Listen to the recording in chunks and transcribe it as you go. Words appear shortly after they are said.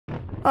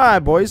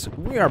Alright, boys,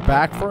 we are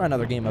back for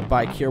another game of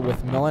bike here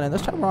with Millen, and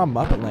this time we're on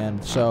Muppet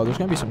Land, so there's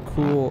going to be some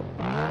cool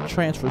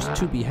transfers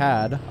to be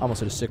had.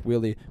 Almost hit a sick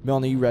wheelie.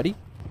 Millen, are you ready?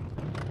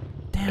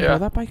 Damn, yeah. Bro,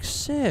 that bike's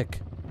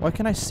sick. Why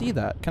can't I see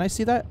that? Can I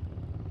see that?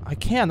 I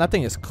can. That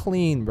thing is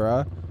clean,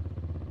 bruh.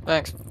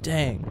 Thanks.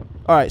 Dang.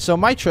 Alright, so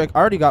my trick, I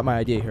already got my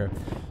idea here.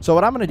 So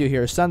what I'm going to do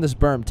here is send this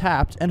berm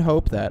tapped and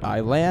hope that I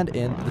land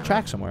in the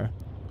track somewhere.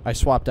 I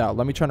swapped out.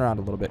 Let me turn around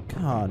a little bit.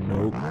 Oh,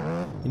 nope.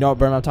 You know what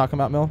berm I'm talking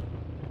about, Mill?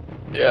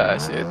 Yeah, I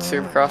see it.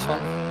 Supercross one?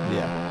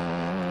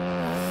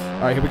 Yeah.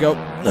 Alright, here we go.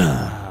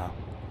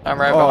 I'm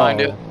right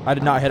behind you. I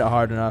did not hit it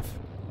hard enough.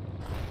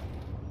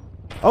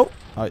 Oh!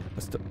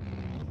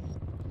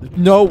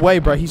 No way,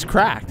 bro. He's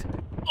cracked.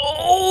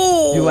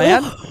 Oh! You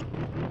land?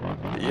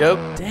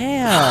 Yep.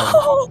 Damn.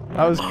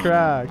 That was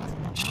cracked.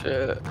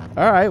 Shit.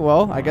 Alright,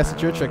 well, I guess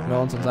it's your trick,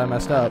 Millen, since I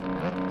messed up.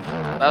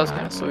 That was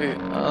kind of sweet.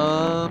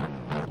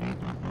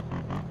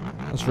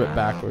 Let's rip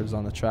backwards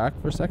on the track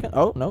for a second.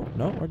 Oh, no,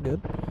 we're good.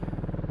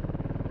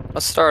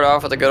 Let's start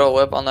off with a good old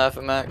whip on the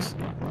FMX.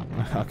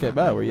 Okay,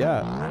 bet. Where you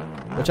at?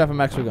 Which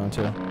FMX we going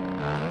to?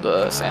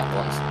 The sand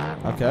ones.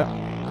 Okay.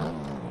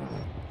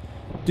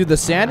 Dude, the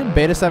sand in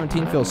Beta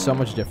 17 feels so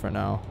much different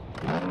now.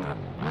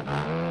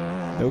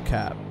 No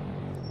cap.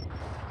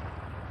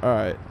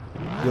 Alright.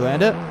 You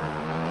land it?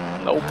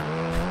 Nope.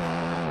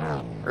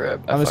 Rip.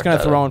 I'm just going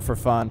to throw in for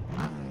fun.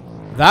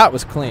 That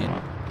was clean.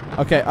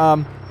 Okay,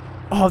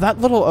 oh,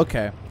 that little,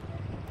 okay.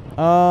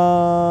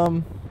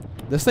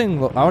 This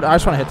thing, I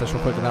just want to hit this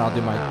real quick and then I'll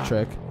do my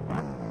trick.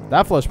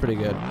 That flows pretty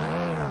good.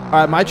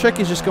 Alright, my trick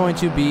is just going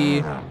to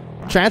be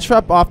transfer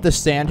up off this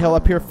sand hill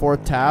up here,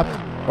 4th tapped,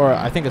 or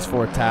I think it's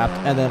 4th tapped,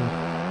 and then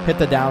hit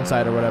the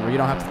downside or whatever. You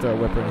don't have to throw a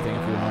whip or anything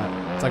if you want.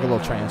 It's like a little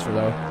transfer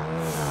though.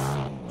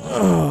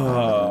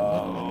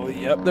 Oh,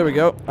 yep, there we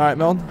go. Alright,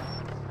 Milton.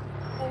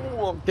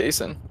 Oh, I'm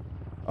casing.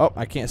 Oh,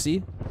 I can't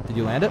see. Did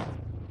you land it?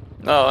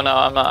 No, I'm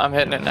not. I'm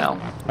hitting it now.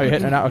 Oh, you're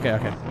hitting it now? Okay.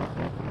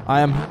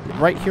 I am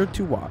right here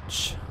to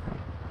watch.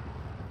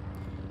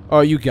 Oh,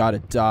 you got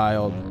it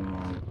dialed.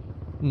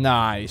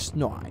 Nice.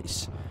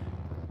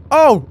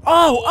 Oh!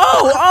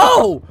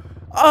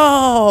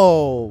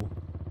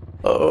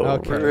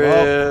 Okay,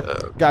 well,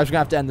 guys, we're gonna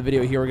have to end the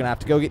video here. We're gonna have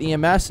to go get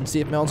EMS and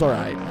see if Mel's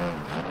alright.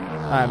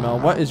 Alright, Mel,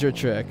 what is your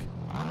trick?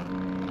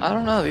 I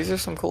don't know. These are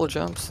some cool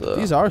jumps, though.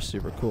 These are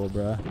super cool,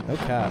 bruh. No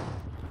cap.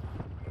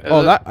 Is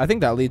that I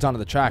think that leads onto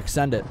the track.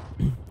 Send it.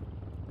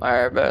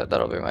 Alright, bet.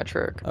 That'll be my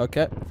trick.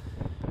 Okay.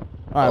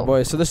 Alright,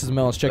 boys, so this is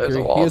Millen's trick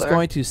here. He is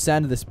going to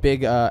send this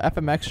big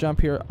FMX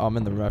jump here. I'm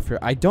in the rough here.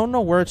 I don't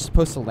know where it's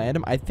supposed to land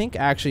him. I think,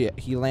 actually,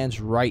 he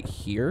lands right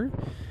here.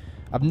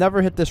 I've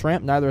never hit this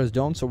ramp. Neither has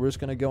Dylan, so we're just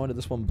going to go into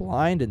this one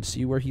blind and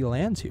see where he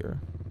lands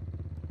here.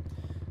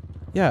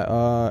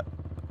 Yeah,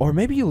 or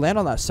maybe you land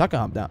on that second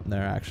hump down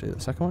there, actually. The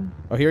second one?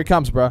 Oh, here he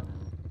comes, bro.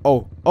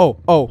 Oh.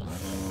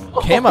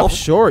 Came up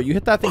short. You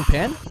hit that thing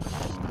pin?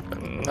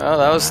 No,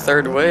 that was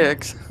 3rd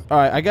wigs.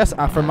 Alright, I guess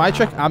for my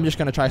trick, I'm just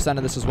going to try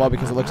sending this as well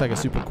because it looks like a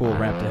super cool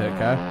ramp to hit,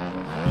 okay?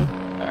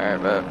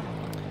 Alright, bet.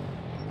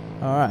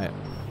 Alright.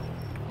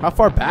 How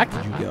far back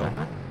did you go?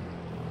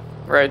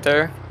 Right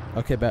there.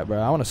 Okay, bet, bro.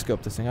 I want to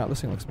scope this thing out.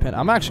 This thing looks pinned.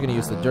 I'm actually going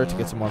to use the dirt to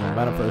get some more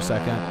momentum for a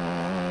second.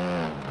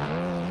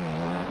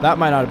 That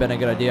might not have been a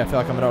good idea. I feel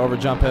like I'm going to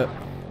overjump it.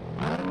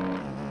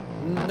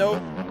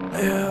 Nope.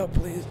 Yeah,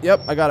 please.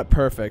 Yep, I got it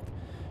perfect.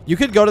 You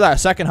could go to that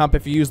second hump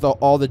if you use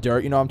all the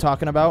dirt. You know what I'm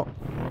talking about?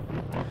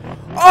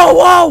 Oh,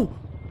 whoa!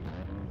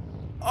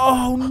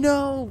 Oh,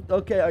 no.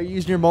 Okay, are you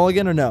using your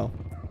mulligan or no?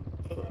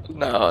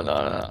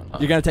 No.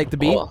 You're going to take the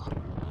beat? Well,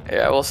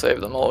 yeah, we'll save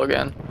the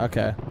mulligan.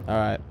 Okay,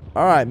 alright,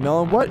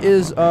 Millen, what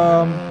is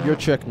your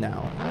trick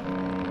now?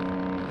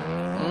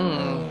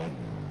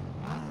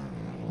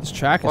 This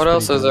track is what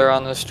else cool. is there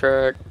on this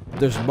track?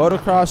 There's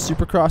motocross,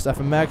 supercross,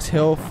 FMX,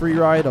 hill, free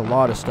ride, a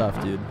lot of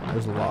stuff, dude.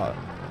 There's a lot.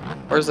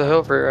 Where's the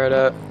hill free ride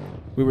at?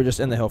 We were just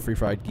in the hill free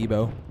ride,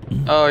 Gibo.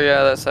 Oh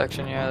yeah, that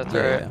section. Yeah, that's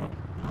right. Yeah.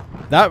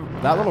 That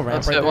little ramp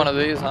Let's right hit there. one of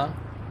these, huh?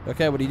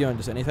 Okay, what are you doing?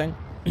 Just anything?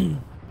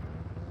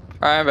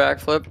 Alright,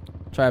 backflip.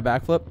 Try a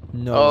backflip?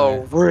 No.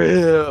 Oh,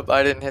 rip!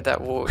 I didn't hit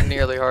that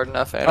nearly hard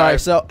enough. All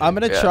right, so I'm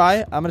gonna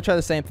try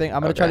the same thing.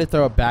 I'm gonna try to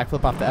throw a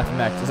backflip off the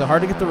FMX. Is it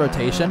hard to get the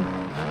rotation?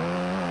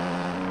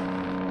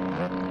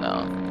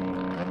 No.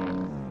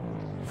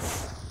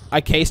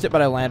 I cased it,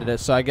 but I landed it,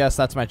 so I guess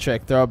that's my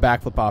trick. Throw a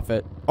backflip off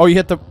it. Oh, you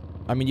hit the...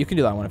 I mean, you can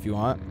do that one if you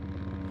want.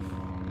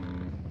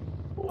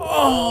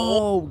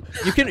 Oh!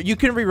 You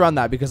can rerun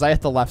that because I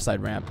hit the left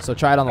side ramp. So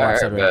try it on the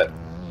left side ramp.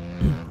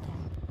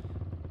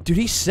 Dude,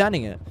 he's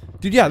sending it.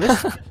 Dude, yeah,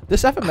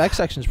 this FMX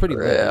section is pretty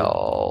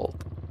real.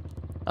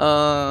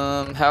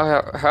 How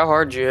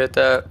hard did you hit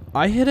that?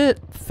 I hit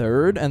it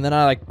 3rd, and then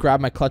I like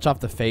grabbed my clutch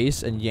off the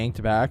face and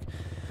yanked back.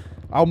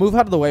 I'll move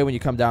out of the way when you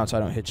come down so I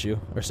don't hit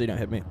you, or so you don't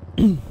hit me.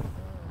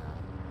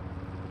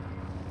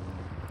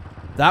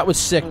 That was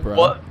sick, bro.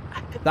 What?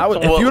 That was,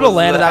 if you would have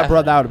landed that,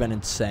 bro, that would have been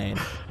insane.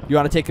 You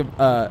want to take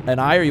an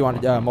eye or you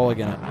want to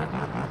mulligan it?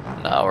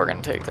 No, we're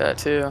gonna take that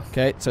too.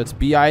 Okay, so it's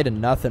BI to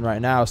nothing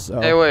right now. So.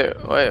 Hey, wait.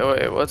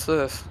 What's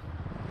this?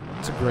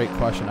 It's a great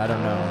question. I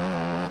don't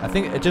know. I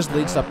think it just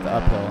leads up the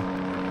uphill.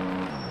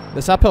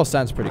 This uphill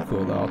sounds pretty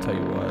cool, though. I'll tell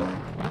you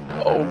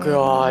what. Oh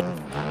god.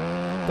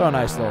 Throw a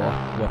nice little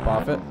whip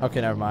off it.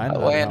 Okay, never mind. I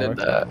landed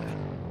that.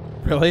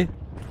 Really?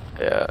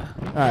 Yeah.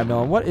 All right,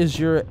 Millen. What is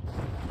your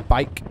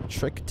bike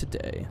trick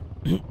today?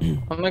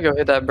 I'm gonna go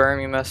hit that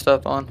berm you messed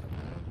up on.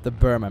 The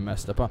berm I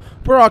messed up on.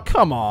 Bro,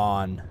 come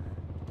on.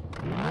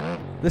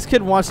 This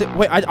kid wants it.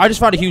 Wait, I just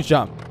found a huge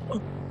jump.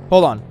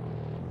 Hold on.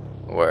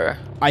 Where?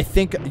 I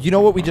think, you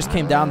know what we just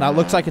came down? That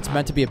looks like it's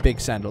meant to be a big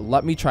send.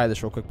 Let me try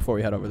this real quick before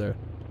we head over there.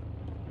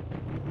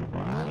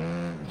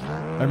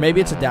 Or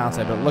maybe it's a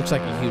downside, but it looks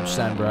like a huge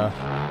send, bro.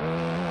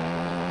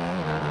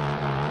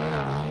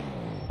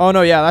 Oh,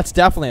 no, yeah, that's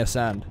definitely a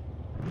send.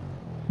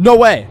 No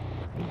way.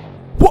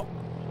 What?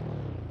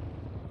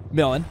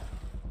 Millen.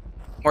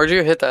 Where'd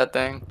you hit that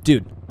thing?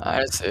 Dude.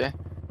 I see.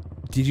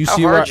 Did you How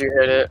see hard where you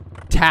hit it?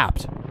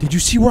 Tapped. Did you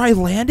see where I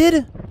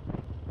landed?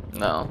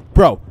 No.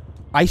 Bro,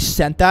 I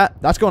sent that.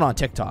 That's going on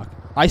TikTok.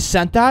 I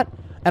sent that,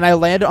 and I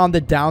landed on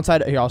the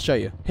downside. Here, I'll show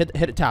you. Hit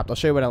it tapped. I'll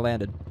show you when I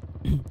landed.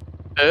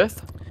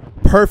 Fifth?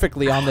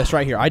 Perfectly on this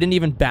right here. I didn't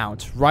even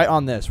bounce. Right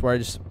on this, where I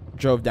just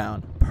drove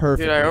down.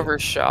 Perfect. Dude, I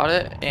overshot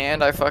it,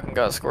 and I fucking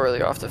got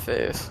squarely off the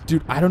face.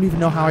 Dude, I don't even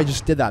know how I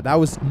just did that. That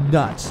was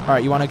nuts. All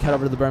right, you want to head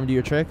over to the berm and do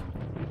your trick?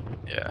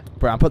 Yeah.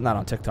 Bro, I'm putting that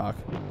on TikTok.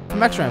 The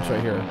Mx ramps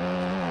right here.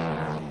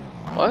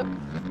 What?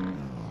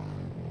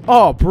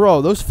 Oh,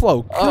 bro, those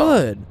flow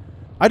good.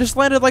 I just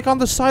landed like on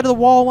the side of the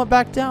wall and went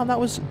back down. That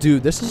was,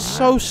 dude, this is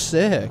so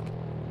sick.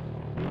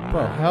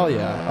 Bro, hell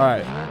yeah. All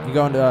right, you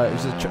going to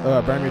is it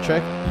berm your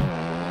trick?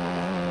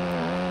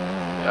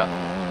 Yeah.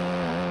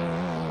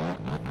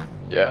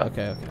 Yeah.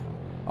 Okay.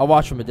 I'll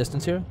watch from a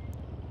distance here.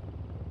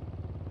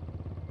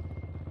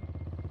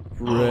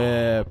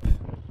 Rip.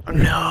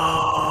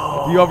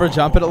 No. You over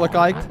jump it look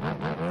like?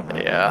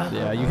 Yeah.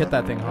 Yeah, you hit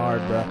that thing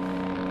hard, bro.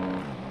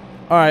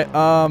 All right,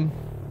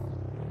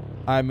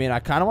 I mean, I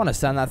kind of want to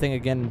send that thing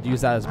again and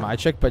use that as my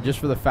trick, but just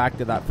for the fact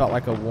that that felt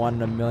like a 1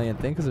 in a million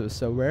thing because it was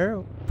so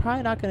rare,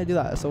 probably not going to do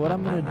that. So what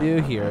I'm going to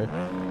do here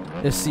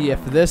is see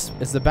if this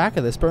is the back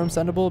of this berm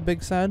sendable,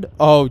 big send.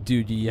 Oh,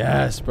 dude,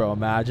 yes, bro.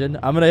 Imagine.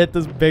 I'm going to hit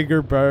this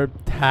bigger berm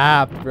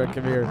tap, bro.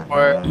 Come here.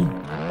 Where?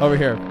 Over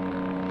here.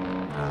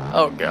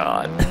 Oh,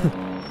 God.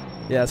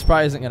 Yeah, this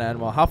probably isn't going to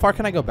end well. How far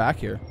can I go back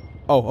here?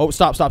 Oh,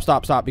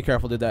 stop. Be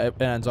careful, dude. That it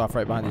ends off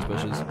right behind these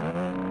bushes.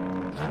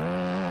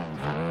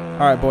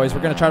 All right, boys. We're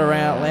going to try to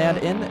land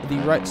in the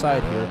right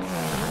side here.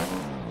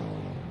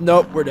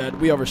 Nope, we're dead.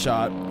 We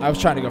overshot. I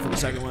was trying to go for the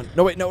second one.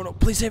 No, wait, no.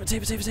 Please save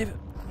it.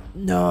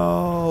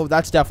 No,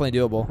 that's definitely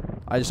doable.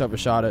 I just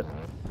overshot it.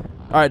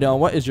 All right, Dylan,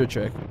 what is your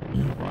trick?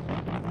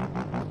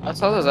 I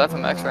saw those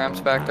FMX ramps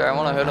back there. I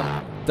want to hit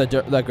them.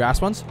 The grass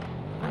ones?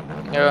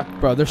 Yeah.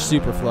 Bro, they're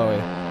super flowy.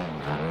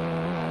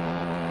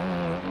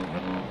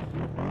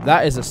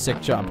 That is a sick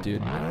jump,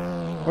 dude.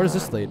 Where does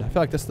this lead? I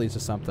feel like this leads to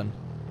something.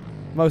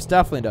 Most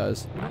definitely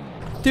does.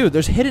 Dude,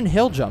 there's hidden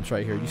hill jumps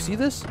right here. You see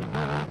this?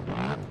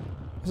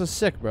 This is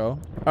sick, bro.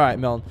 All right,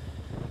 Milton.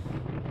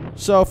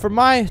 So for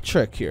my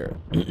trick here.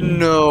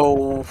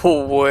 No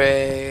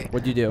way.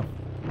 What'd you do?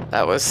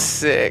 That was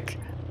sick.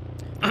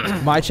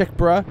 My trick,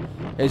 bruh,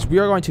 is we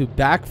are going to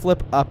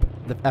backflip up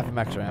the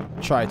FMX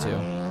ramp. Try to.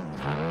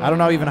 I don't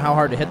know even how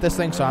hard to hit this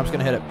thing, so I'm just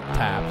going to hit it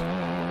tapped.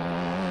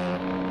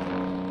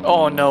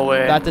 Oh, no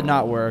way. That did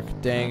not work.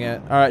 Dang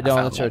it. All right,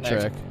 Dylan, that's your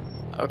trick.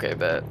 Okay,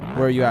 bet.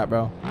 Where are you at,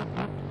 bro?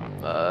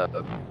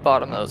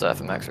 Bottom of those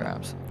FMX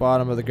ramps.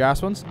 Bottom of the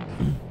grass ones?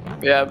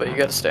 Yeah, but you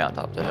gotta stay on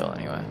top of the hill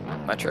anyway.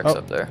 My trick's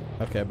up there.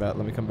 Okay, bet.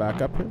 Let me come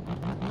back up here.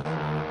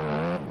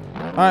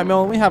 All right,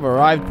 Millen, we have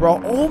arrived,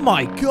 bro. Oh,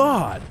 my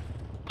God.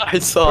 I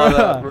saw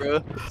that,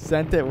 bro.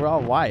 Sent it. We're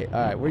all white.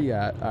 All right, where you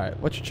at? All right,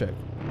 what's your trick?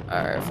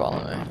 All right,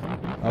 follow me.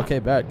 Okay,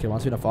 bet. Okay,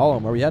 wants me to follow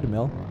him. Where we at,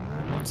 Mill?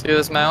 See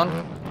this mound?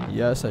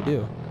 Yes, I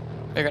do.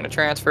 You're gonna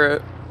transfer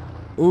it.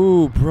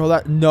 Ooh, bro,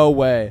 that no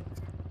way.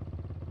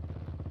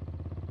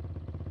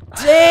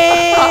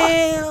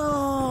 Damn!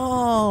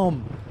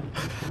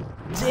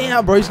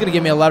 Damn, bro, he's gonna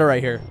give me a letter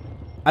right here.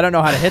 I don't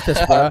know how to hit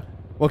this, bro.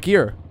 What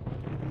gear?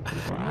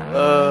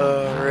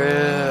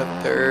 Rip,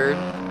 third.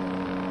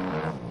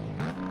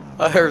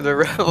 I heard the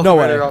rebel No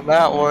way. on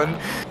that one.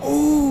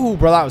 Ooh,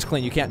 bro, that was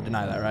clean. You can't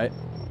deny that, right?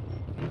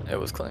 It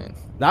was clean.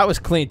 That was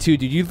clean, too,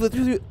 dude. You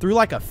threw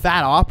like a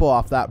fat oppo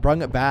off that.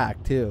 Brung it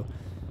back, too.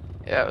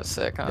 Yeah, it was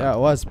sick, huh? Yeah, it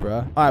was, bro.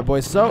 All right,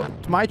 boys. So,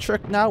 my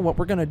trick now, what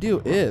we're going to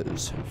do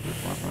is...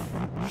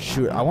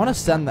 Shoot, I want to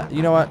send that...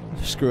 You know what?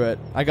 Screw it.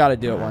 I got to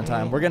do it one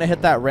time. We're going to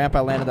hit that ramp I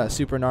landed that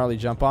super gnarly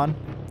jump on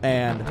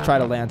and try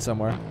to land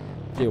somewhere.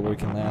 See where we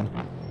can land.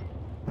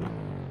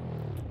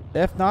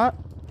 If not,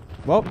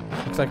 well,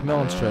 looks like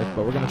Millen's trick,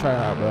 but we're going to try it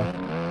out, bro.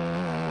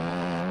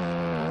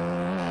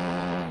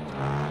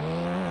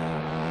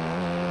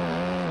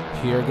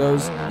 Here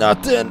goes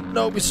nothing.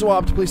 No, we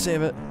swapped. Please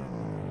save it.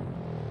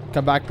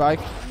 Come back, bike.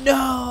 No!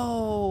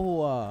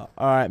 All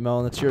right,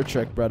 Millen, it's your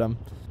trick, Bredum.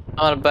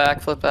 I'm gonna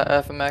backflip that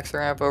FMX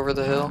ramp over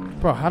the hill.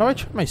 Bro, how do I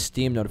turn my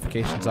Steam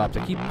notifications off?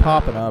 They keep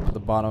popping up at the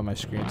bottom of my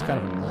screen. It's kind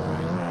of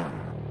annoying.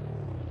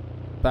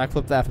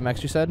 Backflip the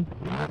FMX, you said?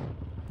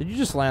 Did you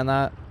just land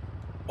that?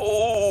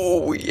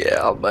 Oh,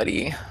 yeah,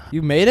 buddy.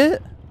 You made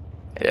it?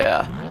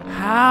 Yeah.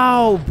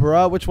 How,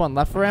 bro? Which one?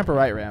 Left ramp or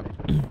right ramp?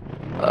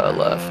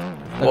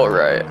 Left. Well,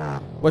 right.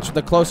 Which,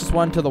 the closest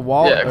one to the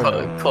wall? Yeah,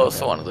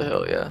 close one to the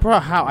hill, yeah.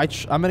 Bro, how?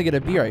 I'm gonna get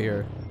a B right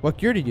here. What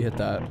gear did you hit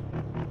that?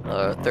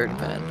 Third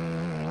pin.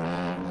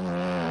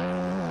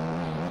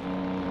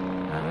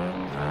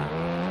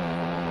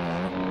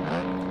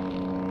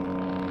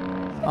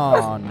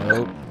 Oh,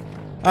 nope.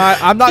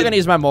 I'm not gonna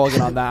use my mulligan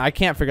on that. I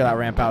can't figure that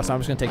ramp out, so I'm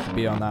just gonna take the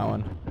B on that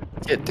one.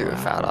 Get through a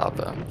fat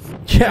oppo.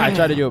 Yeah, I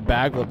tried to do a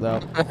backflip though.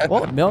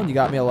 Well, Milton, you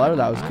got me a letter.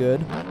 That was good.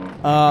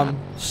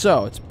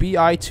 So it's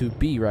BI to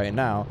B right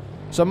now.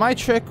 So my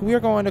trick, we are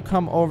going to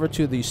come over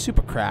to the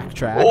super crack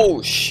track.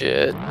 Oh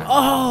shit.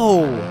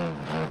 Oh!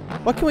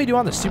 What can we do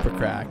on the super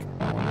crack?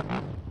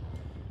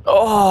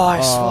 Oh,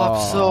 I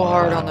swapped so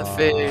hard on the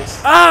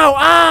face. Ow!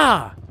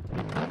 Ah!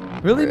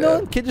 Really,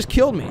 Milton? Kid just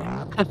killed me.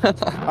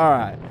 All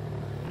right.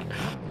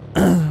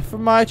 For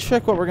my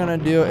trick, what we're gonna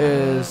do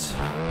is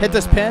hit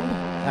this pin.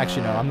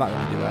 Actually, no, I'm not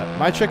gonna do that.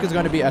 My trick is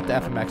going to be at the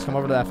FMX. Come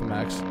over to the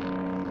FMX.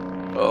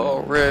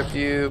 Oh, rip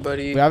you,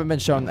 buddy. We haven't been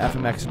showing the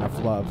FMX enough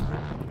love.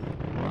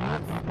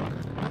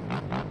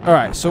 All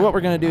right, so what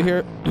we're gonna do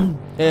here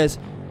is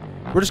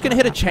we're just gonna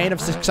hit a chain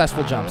of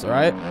successful jumps. All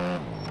right.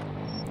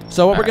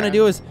 So what we're gonna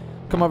do is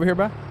come over here,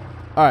 bro.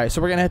 All right, so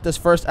we're gonna hit this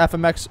first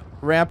FMX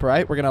ramp.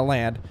 Right, we're gonna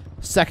land.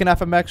 Second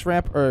FMX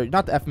ramp, or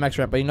not the FMX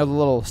ramp, but you know the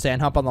little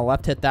sand hump on the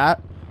left. Hit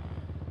that.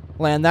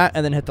 Land that,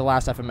 and then hit the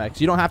last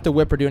FMX. You don't have to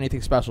whip or do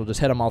anything special. Just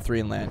hit them all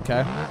three and land. Okay.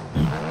 All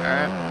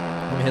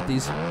right. Let me hit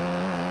these.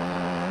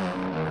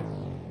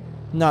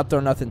 Not throw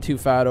nothing too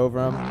fat over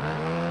them.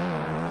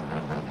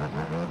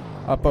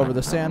 Up over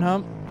the sand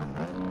hump.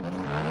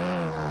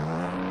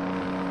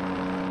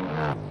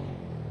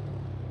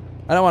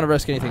 I don't want to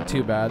risk anything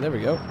too bad. There we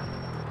go.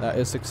 That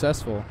is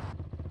successful.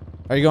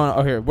 Are you going?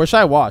 Oh, here. Where should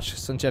I watch?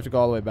 Since you have to go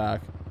all the way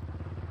back.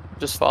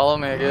 Just follow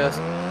me, I guess.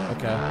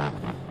 Okay.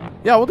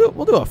 Yeah, we'll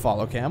do a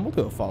follow cam. We'll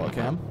do a follow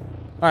cam.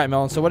 All right,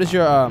 Melon. So what is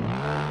your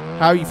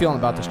how are you feeling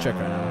about this trick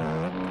right now?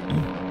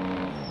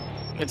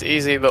 It's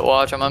easy, but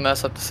watch, I'm gonna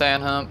mess up the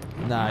sand hump.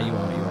 Nah, you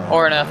won't. You won't.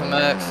 Or an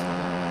FMX.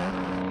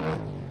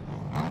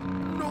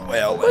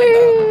 Well,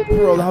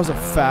 bro, that was a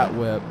fat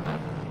whip.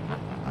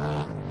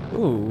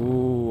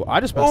 Ooh,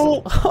 I just messed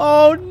up.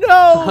 Oh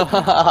no!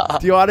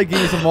 Do you want to give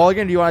me some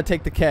mulligan? Or do you want to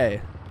take the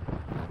K?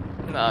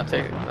 No,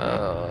 take.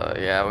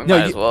 Yeah, we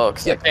might as well,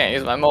 cause I can't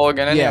use my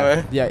mulligan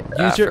anyway. Yeah, use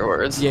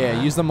afterwards.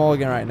 Use the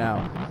mulligan right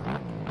now.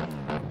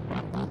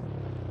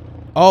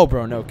 Oh,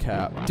 bro, no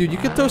cap, dude. You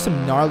could throw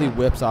some gnarly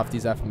whips off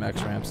these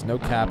FMX ramps. No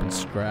cap and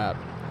scrap.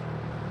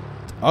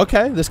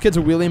 Okay, this kid's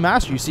a wheelie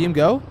master. You see him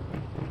go?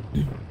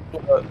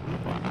 All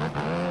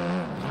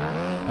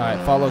right,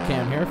 follow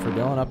cam here for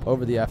Dylan up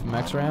over the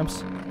FMX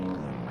ramps.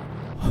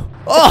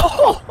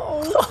 Oh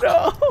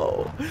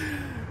no!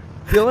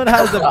 Dylan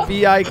has a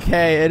BIK.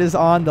 It is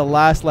on the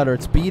last letter.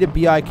 It's B to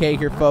BIK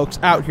here, folks.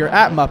 Out here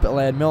at Muppet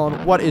Land.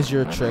 Millen, what is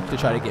your trick to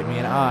try to get me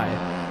an I?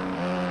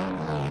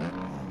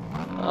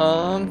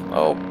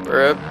 Oh,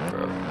 rip.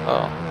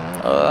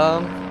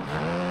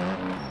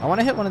 I want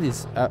to hit one of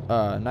these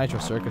Nitro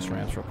Circus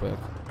ramps real quick.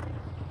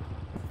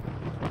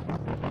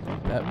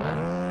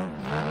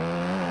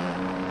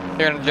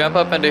 You're gonna jump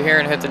up into here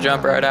and hit the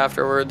jump right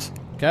afterwards.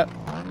 Okay.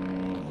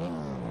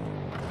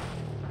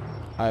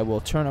 I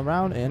will turn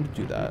around and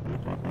do that.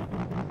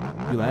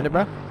 You landed,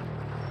 bro?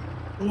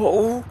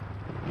 Whoa.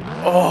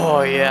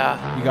 Oh,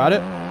 yeah. You got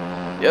it?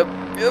 Yep.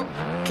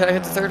 Can I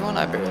hit the third one?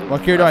 I barely.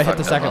 What gear do I hit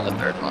the second one? The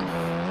third one.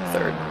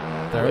 Third.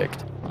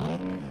 Wicked.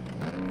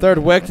 Third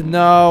wicked.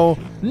 No.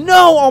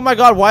 No! Oh my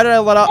god, why did I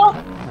let up? Oh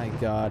my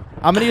god.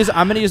 I'm gonna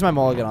use my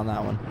mulligan on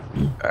that one.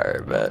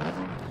 Alright, bet.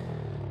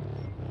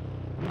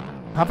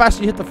 How fast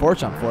did you hit the fourth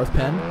jump? Fourth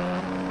pin?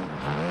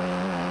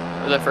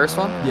 Was that first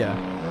one? Yeah.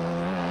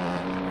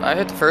 I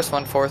hit the first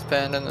one, fourth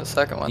pin, and the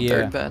second one,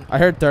 third pin. I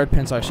heard third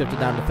pin, so I shifted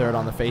down to third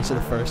on the face of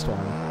the first one.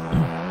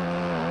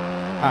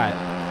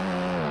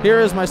 Alright. Here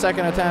is my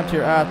second attempt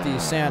here at the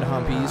sand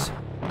humpies.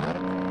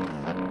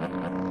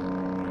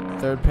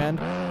 Third pin.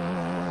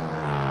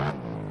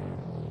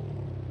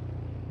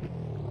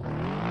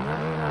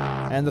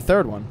 And the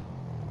third one.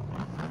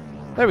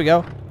 There we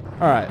go.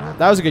 Alright.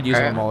 That was a good use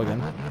of a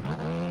mulligan.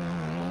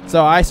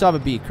 So I still have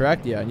a B,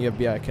 correct? Yeah, and you have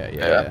BIK.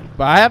 Yeah.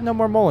 But I have no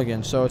more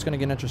mulligans, so it's gonna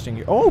get interesting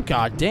here. Oh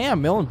god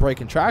damn, Millen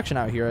breaking traction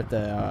out here at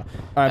the all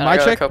right, my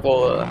trick. I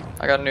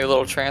got a new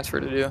little transfer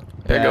to do.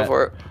 Yeah, go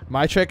for it.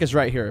 My trick is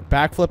right here.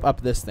 Backflip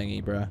up this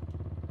thingy, bruh.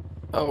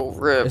 Oh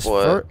rip,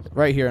 what?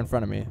 Right here in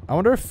front of me. I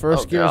wonder if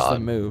first gear is the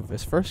move.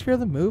 Is first gear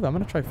the move? I'm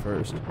gonna try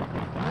first.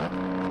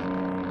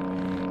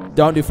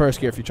 Don't do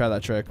first gear if you try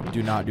that trick.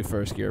 Do not do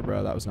first gear,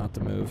 bro. That was not the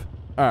move.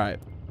 Alright.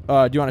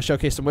 Do you want to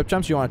showcase some whip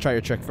jumps or you want to try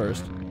your trick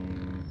first?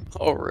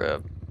 Oh,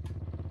 rip.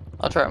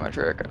 I'll try my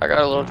trick. I got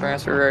a little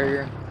transfer right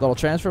here. Little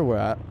transfer? Where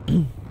at?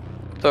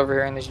 It's over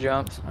here in these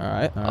jumps.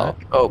 Alright, alright.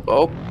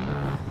 Oh.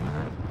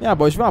 Yeah,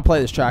 boys, if you want to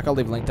play this track, I'll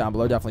leave a link down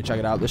below. Definitely check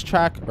it out. This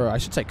track, or I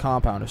should say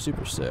compound, is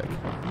super sick.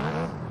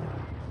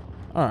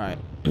 Alright.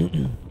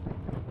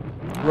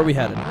 Where are we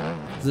headed?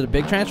 Is it a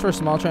big transfer,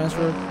 small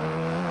transfer?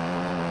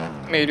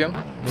 Medium.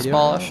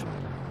 Smallish.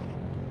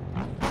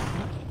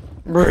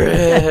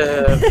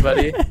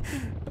 Buddy.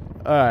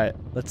 Alright,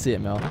 let's see it,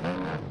 Mel.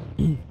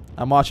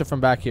 I'm watching from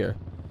back here.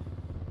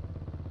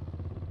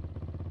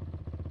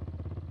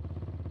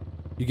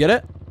 You get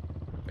it?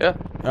 Yeah.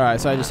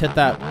 Alright, so I just hit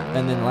that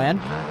and then land?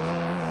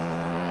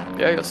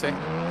 Yeah, you'll see.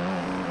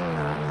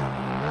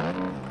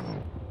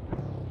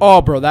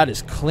 Oh, bro, that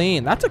is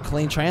clean. That's a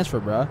clean transfer,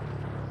 bro.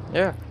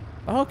 Yeah.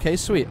 Okay,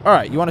 sweet.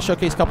 Alright, you want to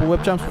showcase a couple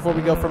whip jumps before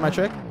we go for my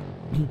trick?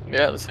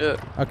 Yeah, let's do it.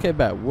 Okay,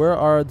 bet. Where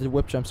are the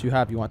whip jumps you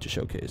want to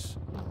showcase?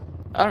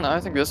 I don't know. I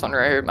think this one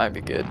right here might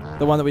be good.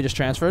 The one that we just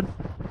transferred?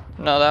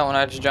 No, that one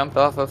I just jumped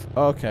off of.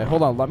 Okay,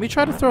 hold on. Let me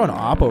try to throw an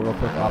oppo real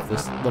quick off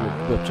this little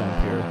whip jump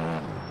here.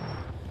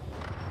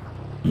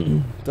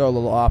 Throw a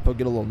little oppo,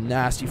 get a little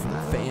nasty for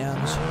the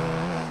fans.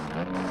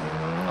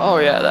 Oh,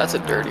 yeah, that's a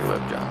dirty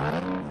whip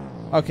jump.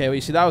 Okay, well,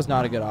 you see, that was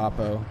not a good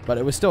oppo, but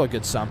it was still a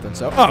good something,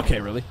 so... Oh, okay,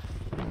 really?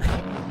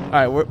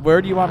 Alright,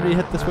 where do you want me to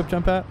hit this whip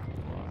jump at?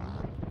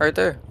 Right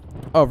there.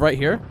 Oh, right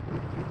here?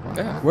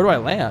 Yeah. Where do I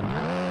land?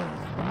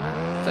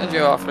 Send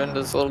you off into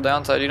this little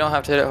downside. You don't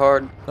have to hit it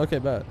hard. Okay,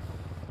 bet.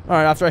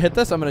 Alright, after I hit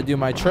this, I'm going to do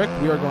my trick.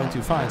 We are going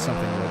to find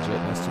something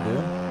legitness to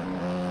do.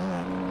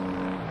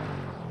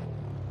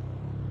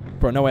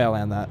 Bro, no way I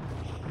land that.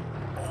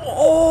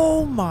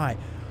 Oh, my.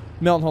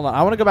 Milton, hold on.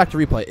 I want to go back to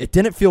replay. It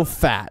didn't feel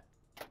fat.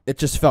 It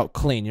just felt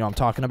clean. You know what I'm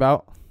talking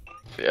about?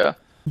 Yeah.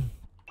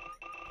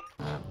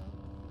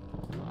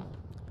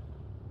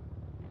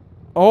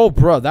 Oh,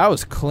 bro, that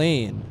was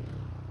clean.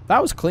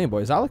 That was clean,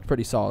 boys. That looked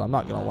pretty solid. I'm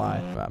not going to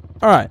lie.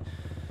 All right.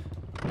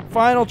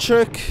 Final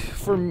trick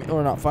for me,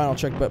 or not final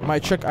trick, but my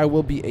trick I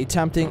will be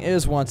attempting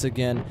is once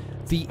again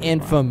the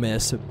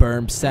infamous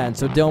berm send.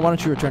 So, Dylan, why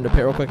don't you return to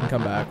pit real quick and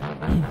come back?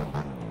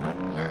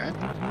 All right.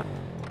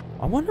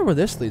 I wonder where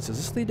this leads. Does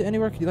this lead to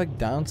anywhere? Could you, like,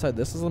 downside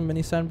this as a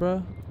mini send,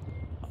 bro?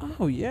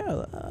 Oh,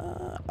 yeah.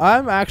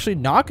 I'm actually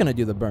not going to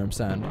do the berm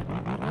send.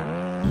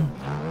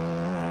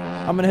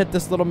 I'm going to hit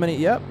this little mini,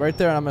 yep, right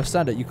there, and I'm going to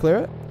send it. You clear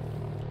it?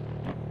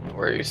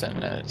 Where are you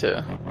sending it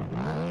to?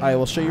 I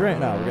will show you right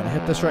now. We're going to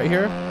hit this right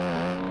here.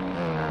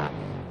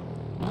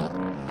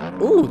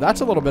 Ooh, that's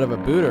a little bit of a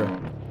booter.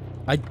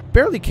 I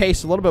barely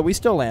cased a little bit. We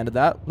still landed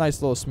that.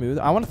 Nice little smooth.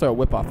 I want to throw a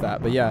whip off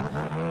that, but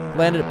yeah.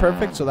 Landed it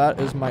perfect, so that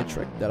is my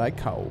trick that I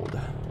called.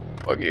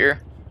 What gear?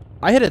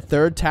 I hit it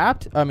third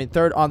tapped. I mean,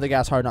 third on the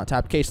gas hard, not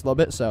tapped. Cased a little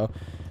bit, so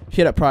if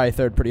you hit it probably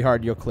third pretty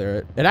hard, you'll clear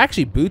it. It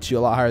actually boots you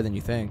a lot higher than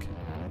you think.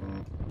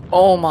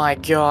 Oh my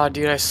god,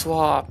 dude, I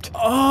swapped.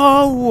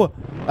 Oh!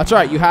 That's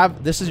right. You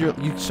have, this is your,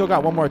 you still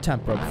got one more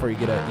attempt, bro, before you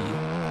get an E.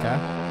 Okay?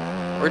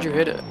 Where'd you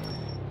hit it?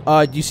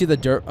 Do you see the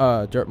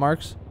dirt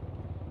marks?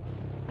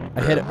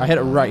 I hit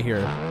it right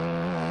here.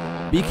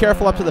 Be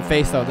careful up to the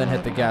face, though, then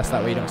hit the gas.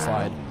 That way you don't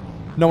slide.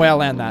 No way I'll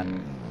land that.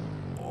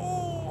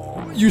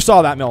 Oh, you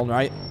saw that, Milton,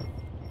 right?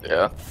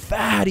 Yeah.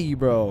 Fatty,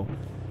 bro.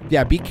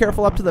 Yeah, be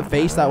careful up to the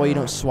face. That way you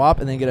don't swap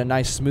and then get a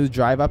nice smooth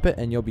drive up it,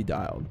 and you'll be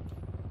dialed.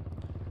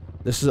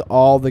 This is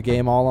all the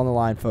game, all on the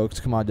line, folks.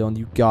 Come on, Dylan.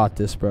 You got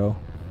this, bro.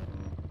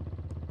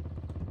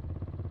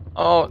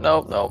 Oh,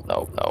 no.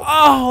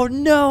 Oh,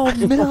 no,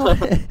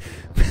 Millen.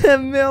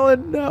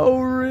 Millen, no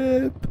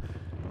rip.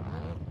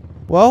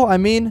 Well, I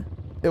mean,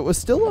 it was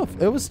still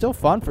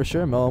fun for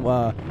sure,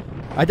 Millen.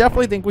 I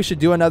definitely think we should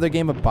do another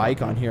game of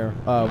bike on here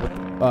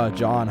with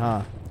John,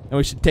 huh? And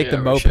we should take the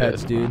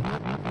mopeds, dude.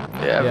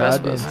 Yeah,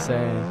 that'd be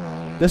insane.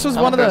 This was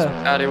one of the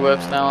patty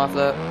whips now off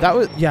that. That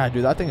was, yeah,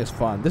 dude. That thing is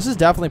fun. This is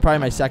definitely probably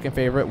my second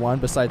favorite one,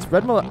 besides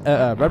Red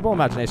Bull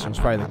Imagination is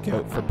probably the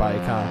goat for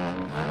bike, huh?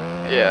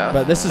 Yeah.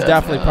 But this is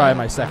definitely probably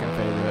my second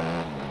favorite.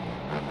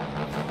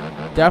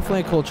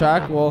 Definitely a cool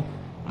track. Well,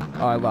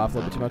 I laughed a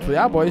little bit too much, but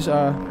yeah, boys.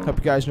 Hope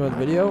you guys enjoyed the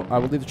video. I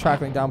will leave the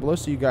track link down below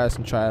so you guys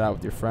can try it out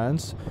with your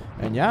friends.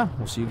 And yeah,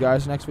 we'll see you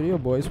guys in the next video,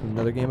 boys, with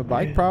another game of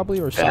bike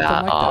probably or something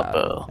like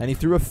that. And he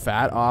threw a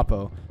fat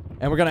oppo.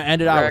 And we're gonna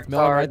end it out with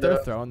Millen right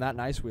there throwing that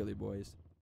nice wheelie, boys.